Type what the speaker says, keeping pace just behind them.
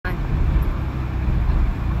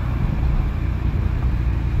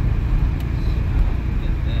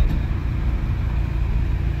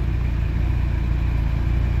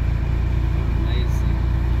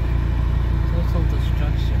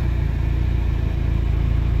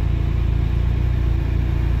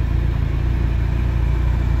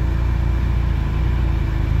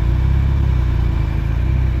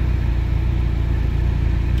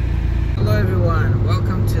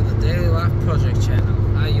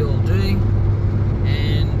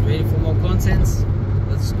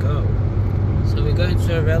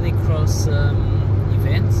this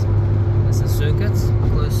event. It's a circuit,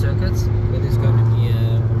 closed circuit, where there's going to be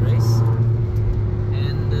a race,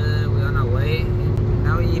 and we're on our way. And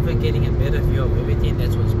now we're even getting a better view of everything that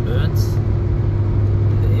was burnt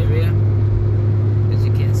in the area. As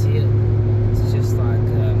you can see, it's just like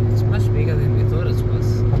it's much bigger than we thought it was.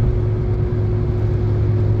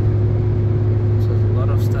 So a lot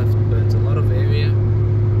of stuff burnt, a lot of area,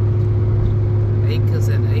 acres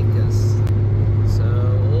and acres. So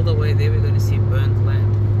all the way there we're going to see burnt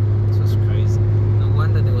land. This was crazy. No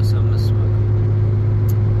wonder there was so much smoke.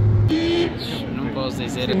 Não posso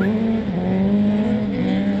dizer.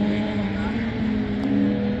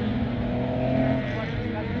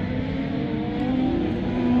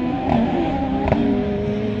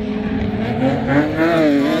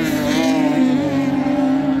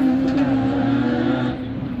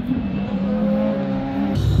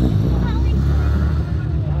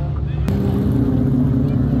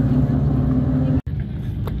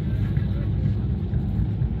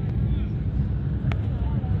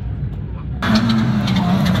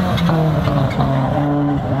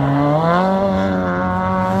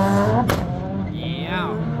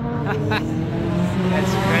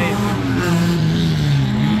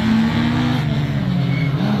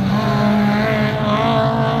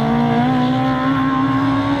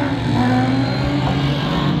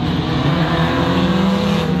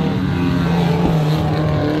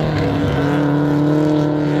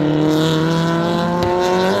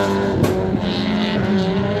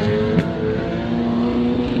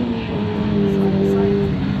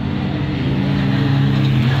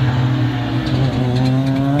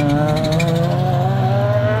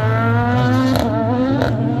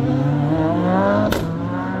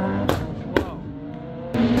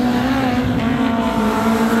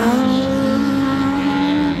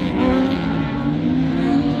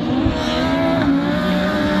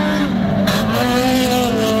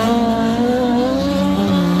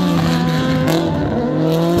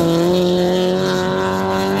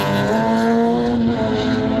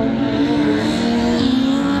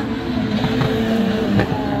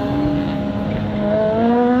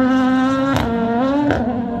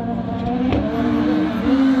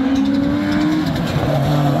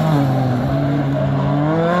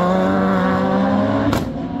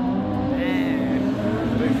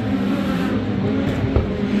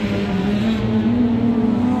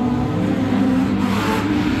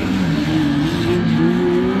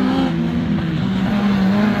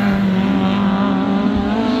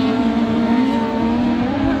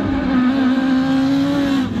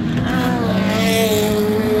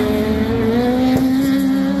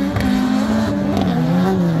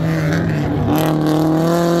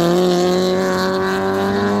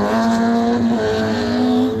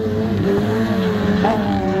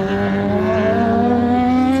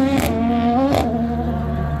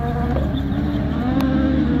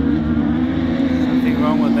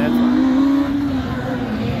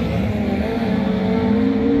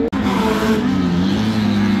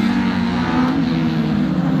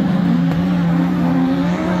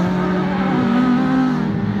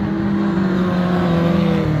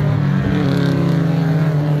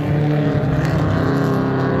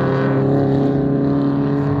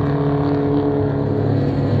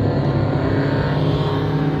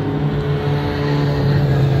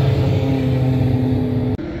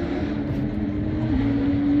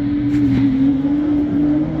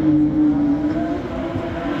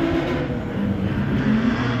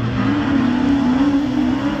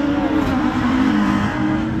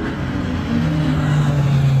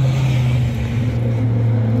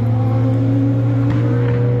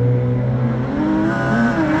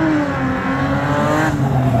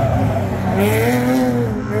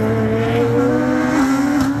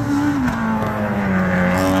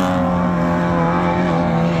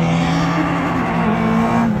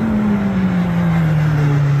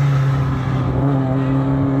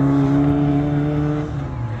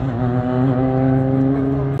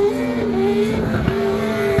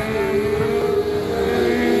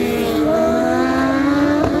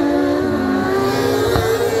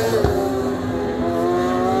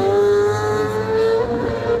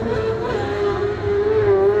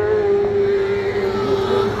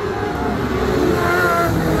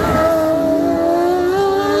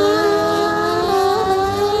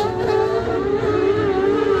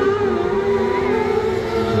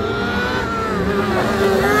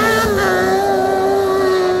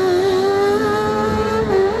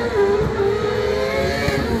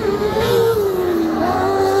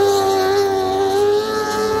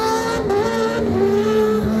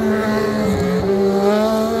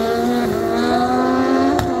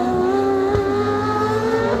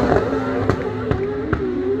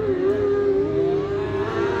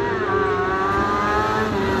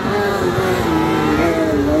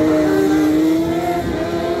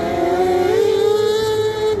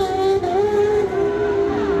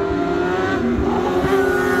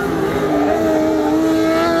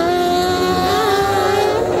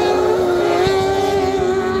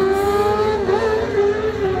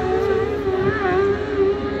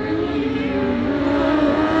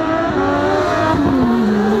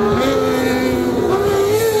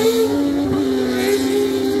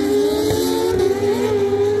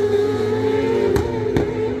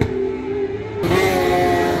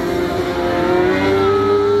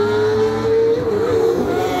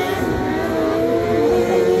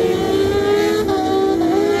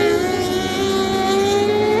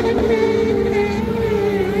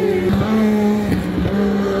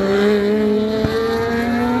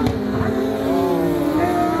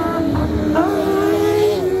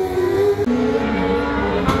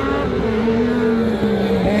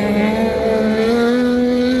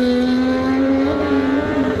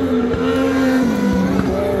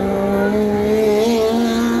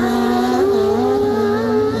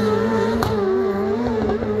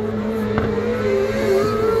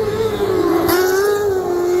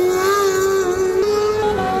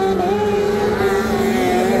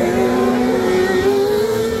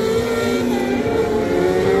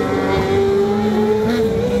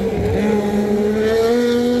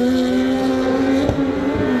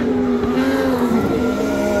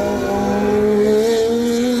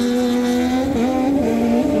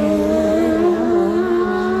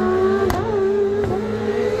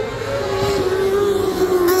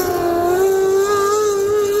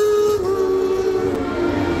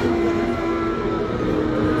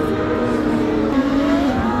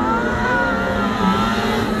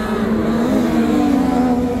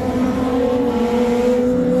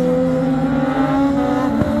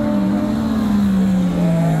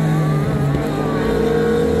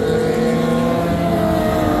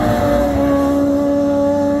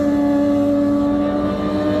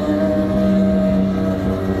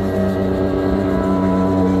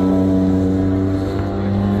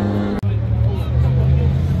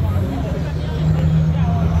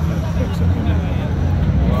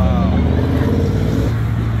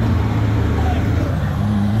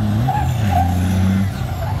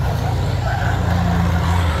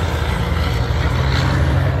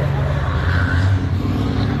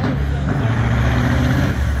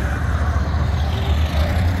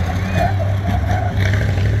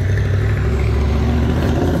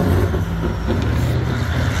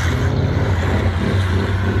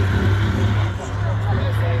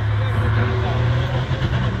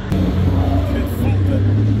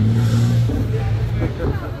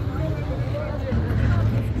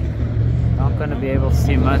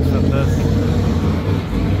 see much of this.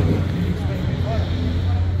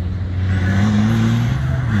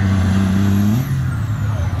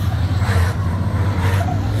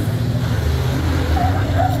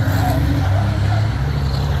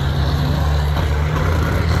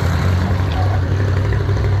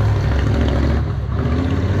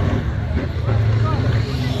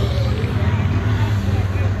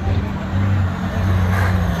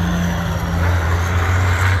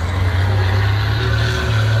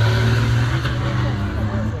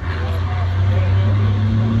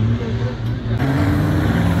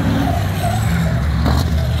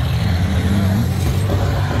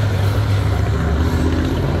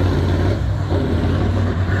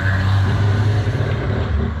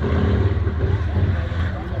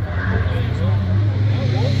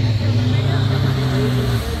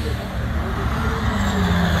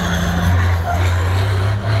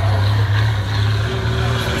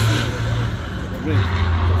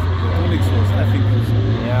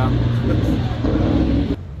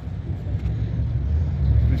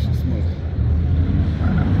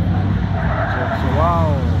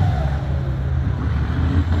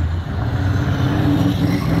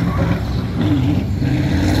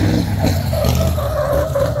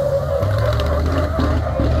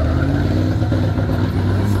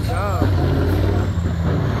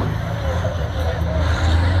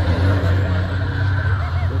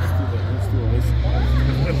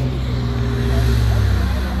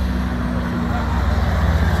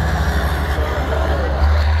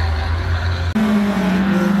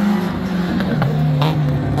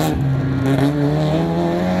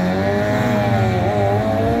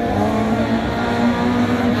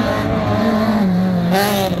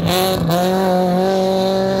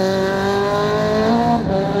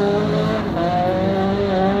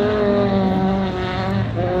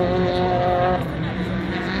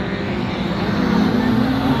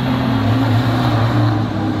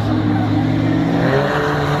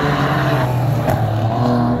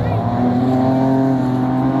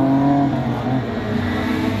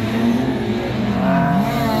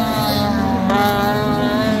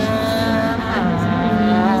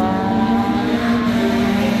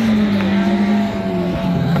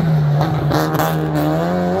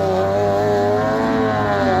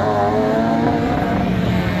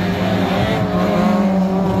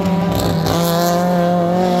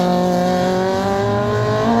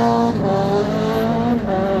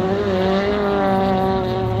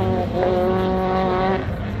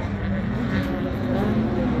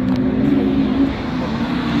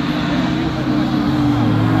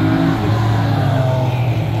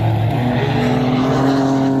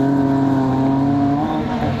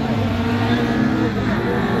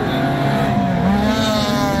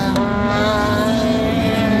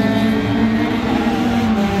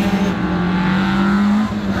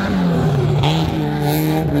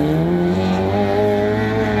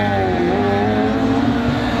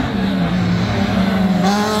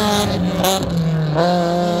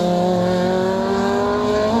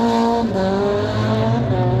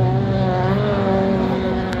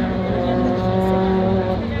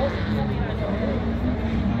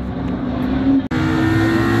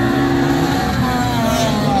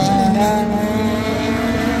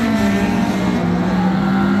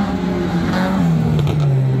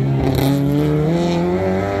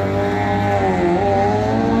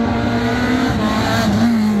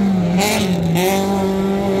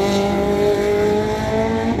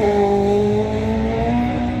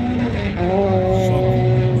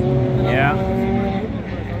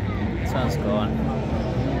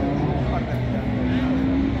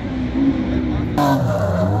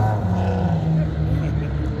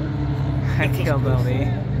 Hillbilly.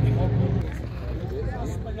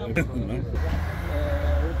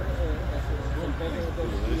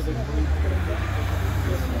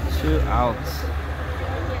 2 outs.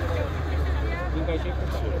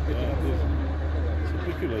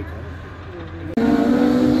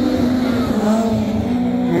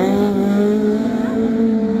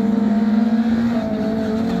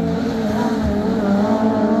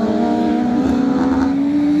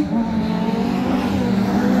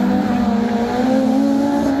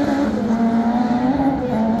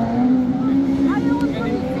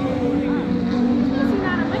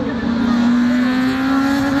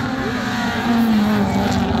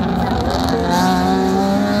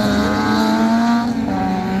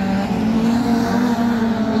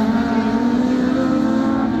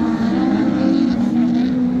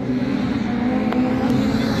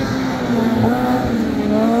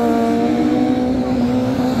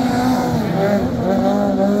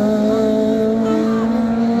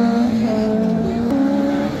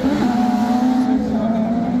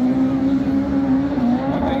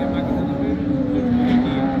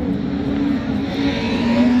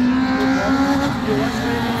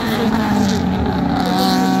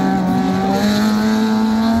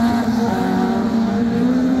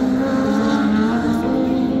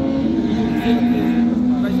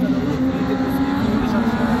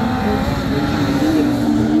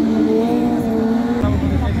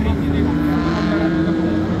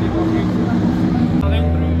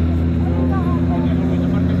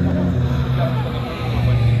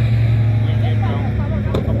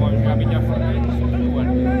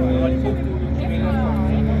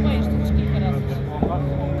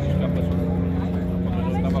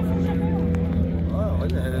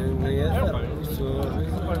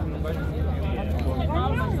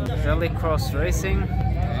 Rallycross racing,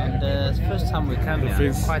 and it's the first time we come here.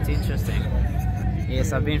 It's quite interesting.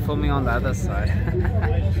 Yes, I've been filming on the other side.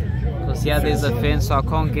 Because yeah, there's a fence, so I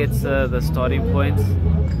can't get the starting point.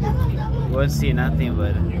 You won't see nothing,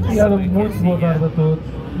 but Muito boa tarde a todos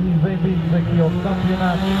e bem-vindos aqui ao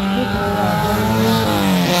campeonato.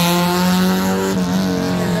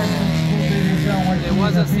 There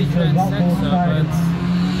was a Citroen Saxo,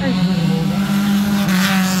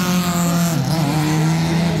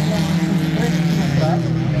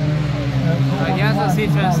 but here's a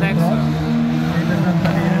Citroen Saxo.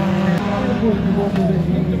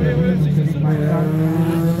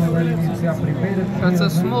 It's a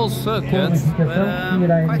small circuit, but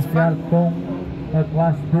quite fun.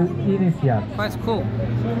 Quite cool.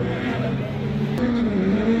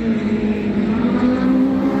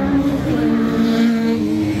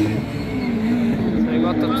 So you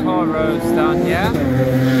got the tar roads down here,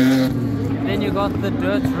 then you got the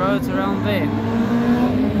dirt roads around there,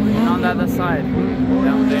 and on the other side,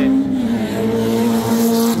 down there.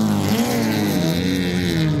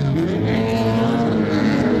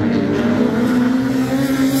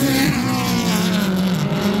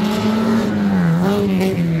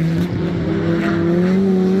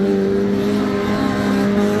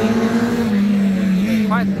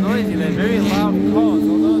 Quite noisy, they're very loud cars,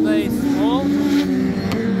 although they're small,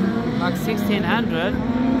 like 1600,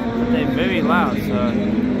 but they're very loud, so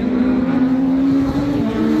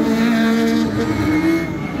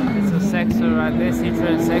it's a Saxo right there,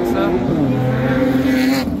 Citroen Saxo.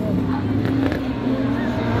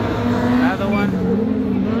 Another one.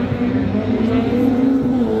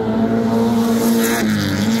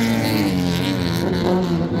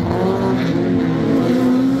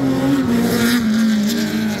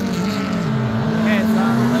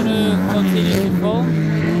 Continue to fall. A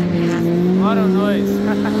lot of noise.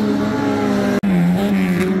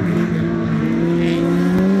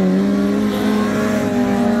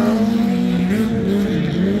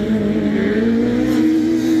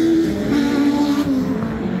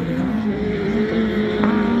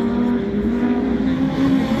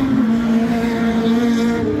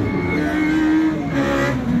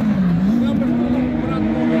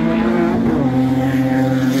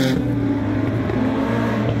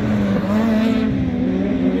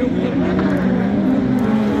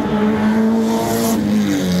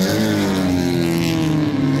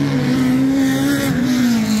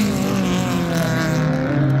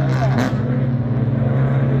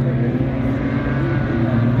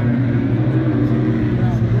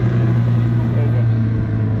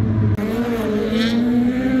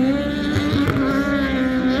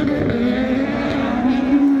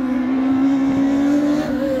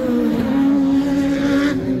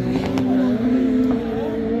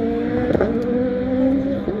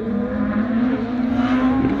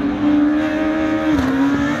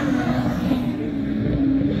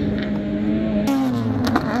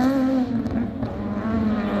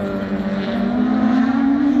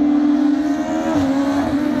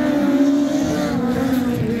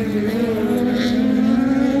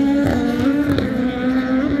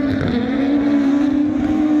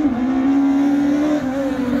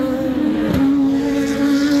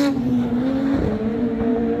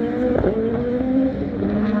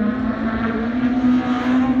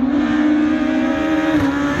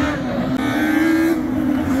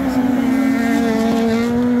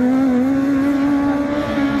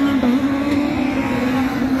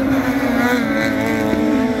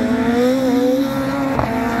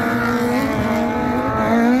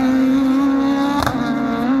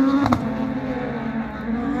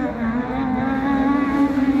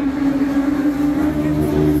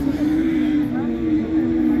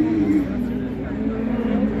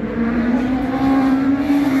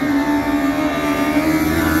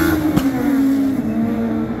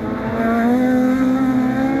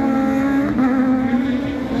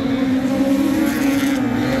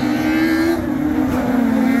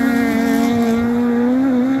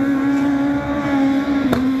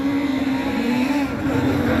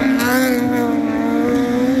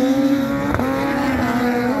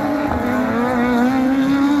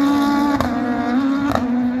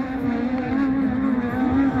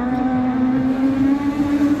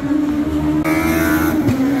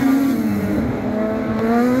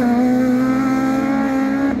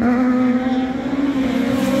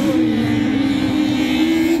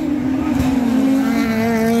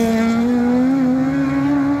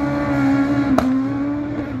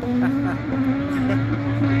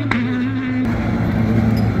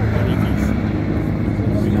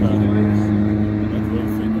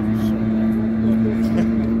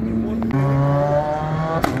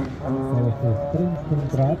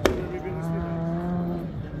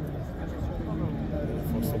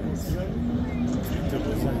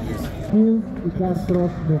 Shield e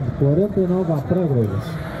Castro número 49 à pré-grelhas.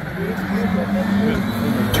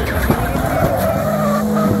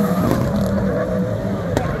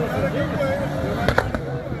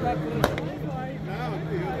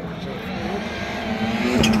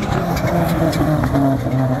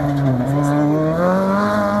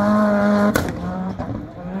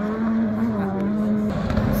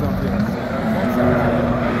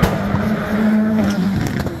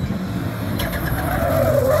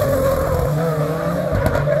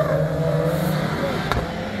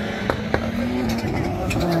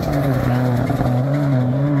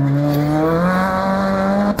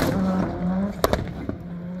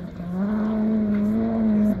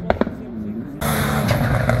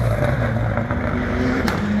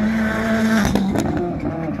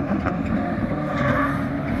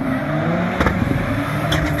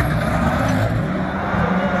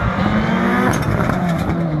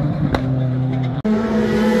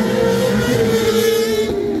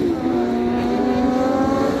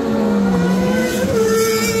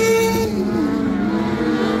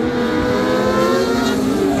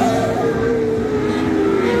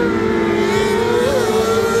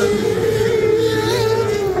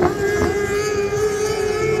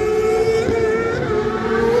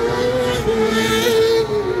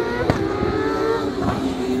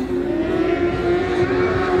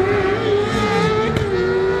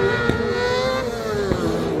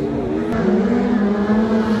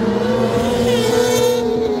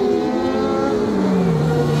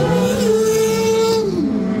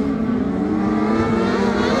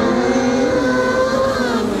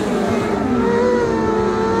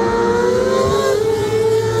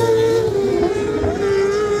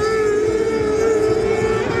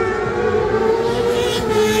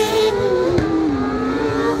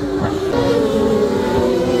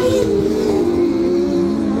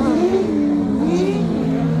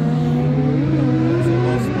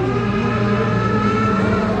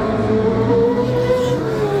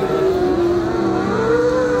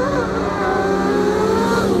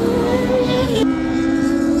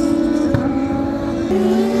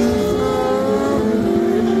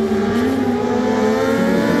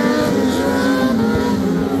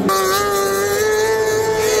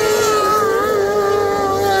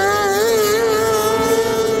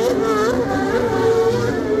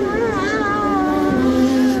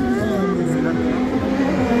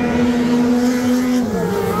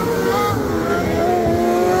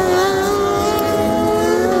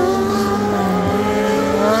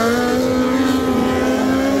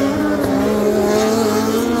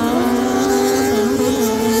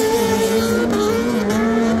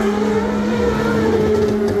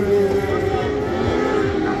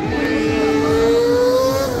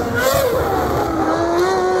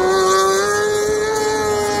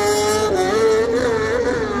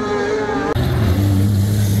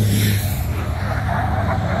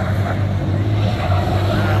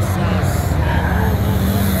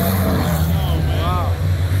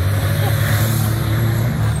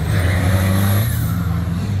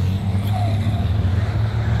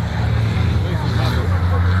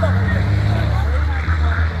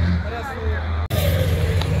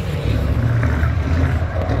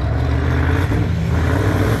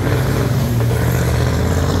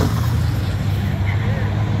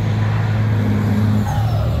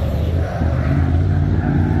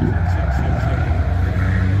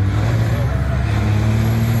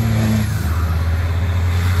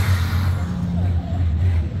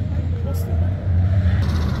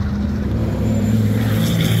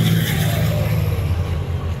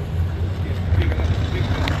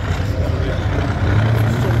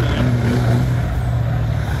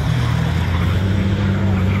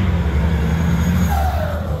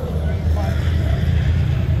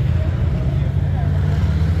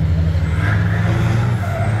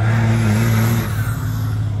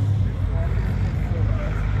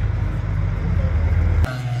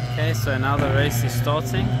 So now the race is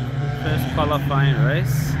starting. First qualifying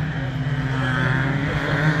race.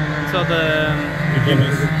 So the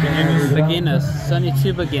beginners. It's only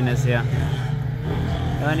 2 beginners here.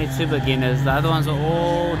 Only 2 beginners. The other ones are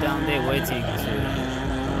all down there waiting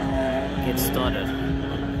to get started.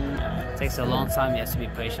 It takes a long time. You have to be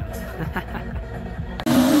patient.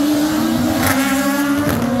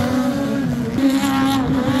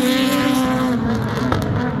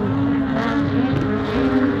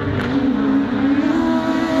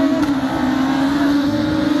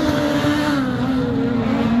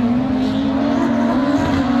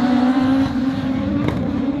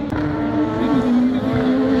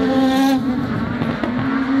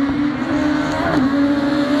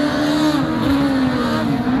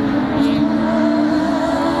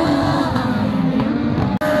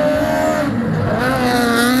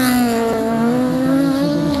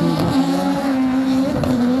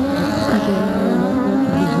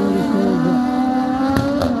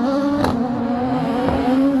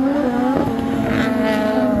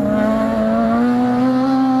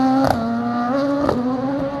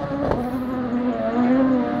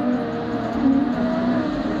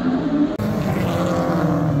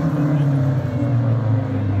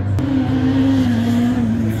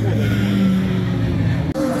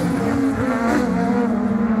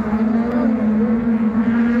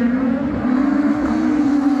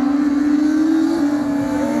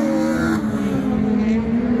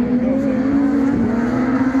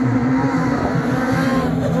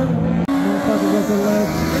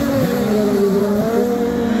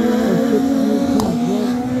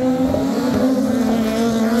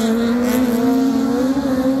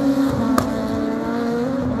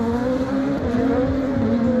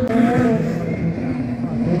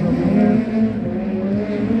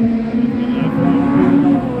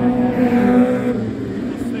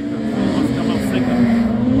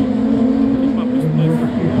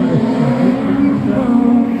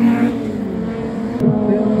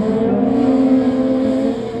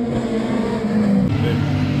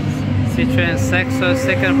 Citroen Saxo,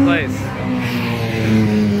 second place.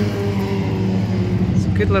 It's a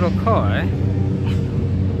good little car, eh?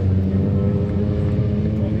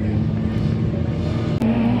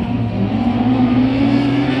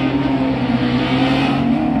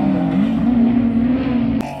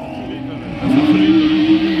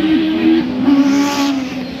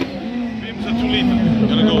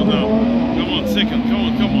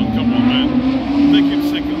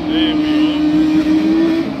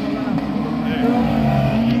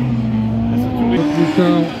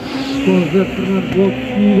 Então, com o Zé Fernando logo de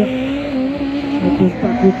seguida, a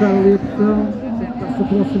tentar colocar ali a pressão, tentar se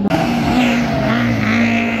aproximar.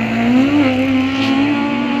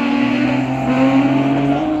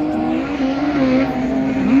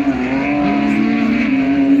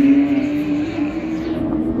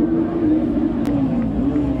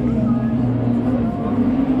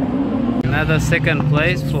 Another second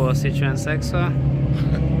place for Citroen Saxo.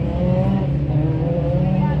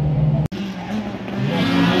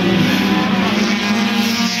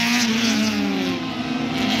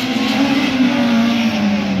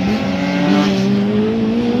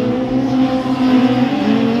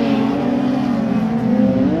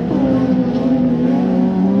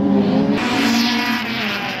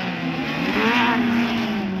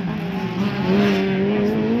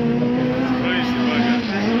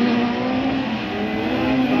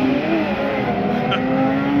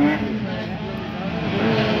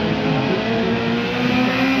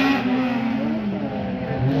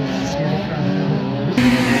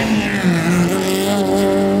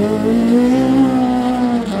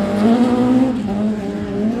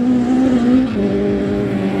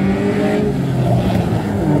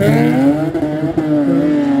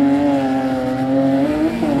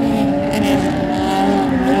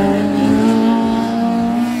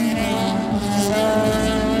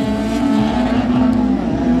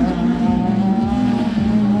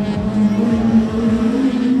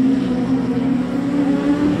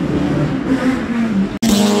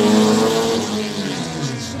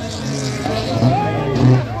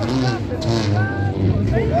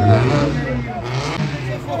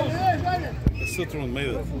 Citroen made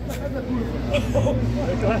it.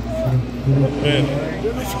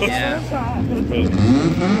 Yeah.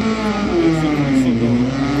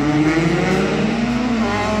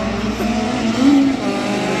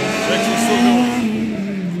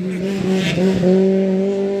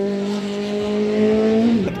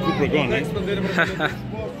 Cooper gone, eh?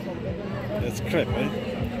 That's crap, eh?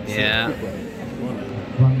 Yeah.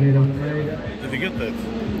 Did you get that?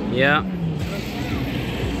 Yeah.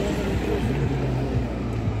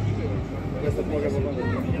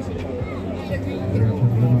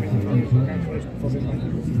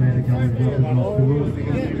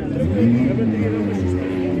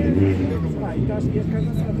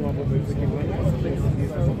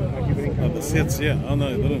 The sets, yeah. Oh no,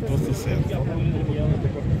 they don't toast the set. It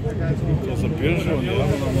was a Peugeot and the other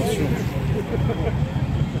one, I'm not sure.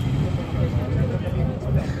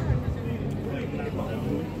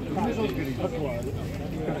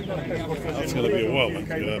 That's going to be a while then to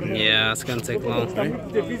get out of here. Yeah, it's gonna take long.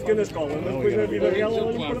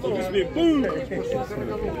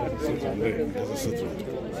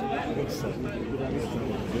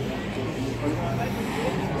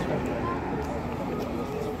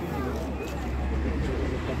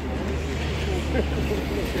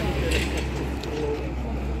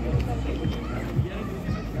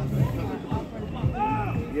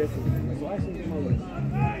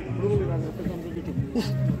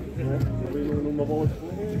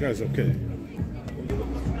 The guy's okay.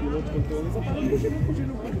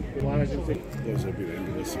 Those will be the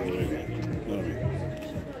ambulance already. No, I mean,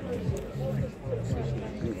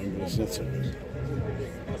 ambulance not so good.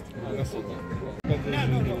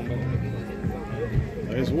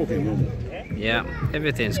 He's walking normal. Yeah,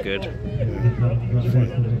 everything's good.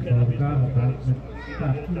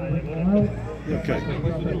 Okay.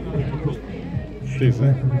 Please,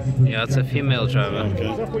 eh? Yeah, it's a female driver. Okay.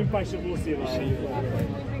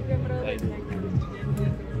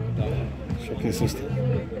 Shocking system.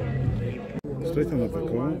 Straighten up the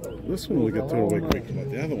car. This one will get thrown away quick, but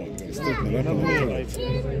the other one can straighten it up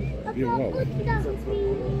and be a while.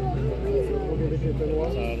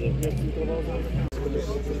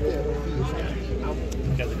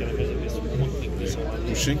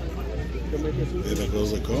 Pushing. There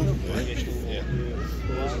goes the car. Yeah.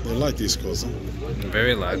 They like these cars, huh?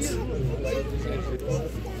 Very light.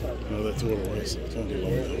 No, that's all a race. It won't be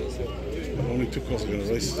long. Only two cars are going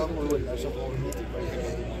to race.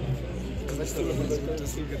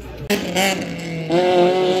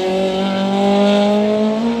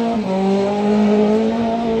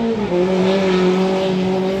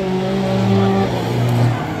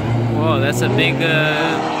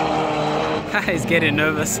 big, he's getting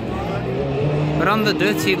nervous. But on the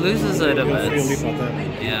dirt he loses it a bit.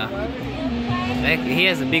 Yeah. He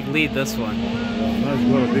has a big lead this one.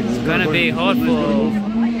 It's gonna be hard for...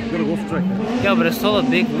 Yeah, but it's still a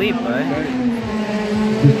big leap, right?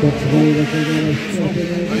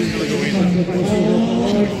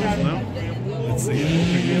 Let's see.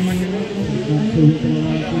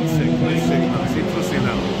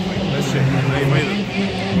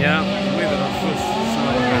 Yeah.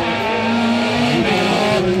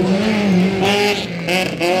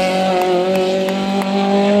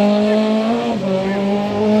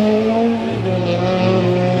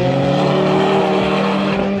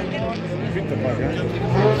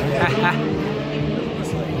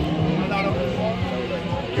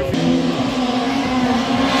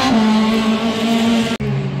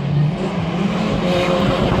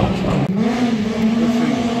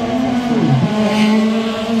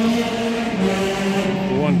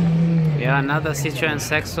 Yeah, another Citroen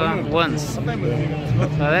Saxo once. So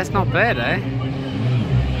that's not bad, eh?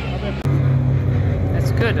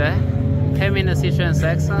 That's good, eh? Came in a Citroen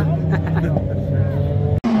Saxo.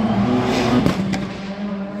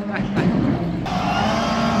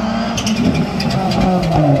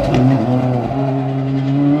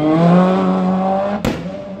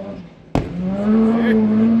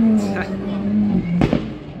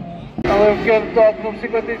 Um pequeno toque, número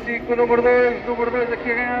 55, número 2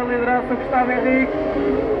 aqui a ganhar a liderança, Gustavo Henrique,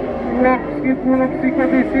 logo seguido pelo número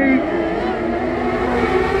 55,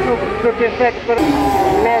 número 77 para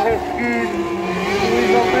logo a seguir,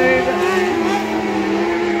 Luís Almeida.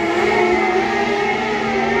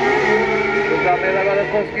 Luís Almeida agora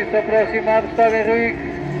conseguiu se aproximar, Gustavo Henrique,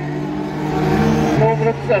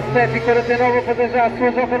 número 17 e 49 a fazer já a sua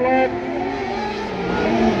overlap.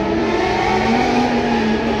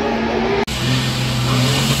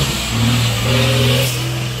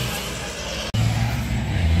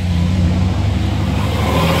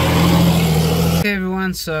 Okay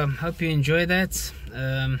everyone, so hope you enjoyed that.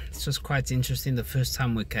 This was quite interesting the first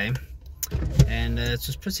time we came, and it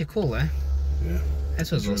was pretty cool, eh? Yeah.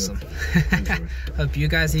 That was awesome. Hope you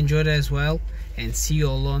guys enjoyed it as well, and see you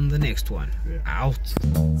all on the next one. Yeah. Out.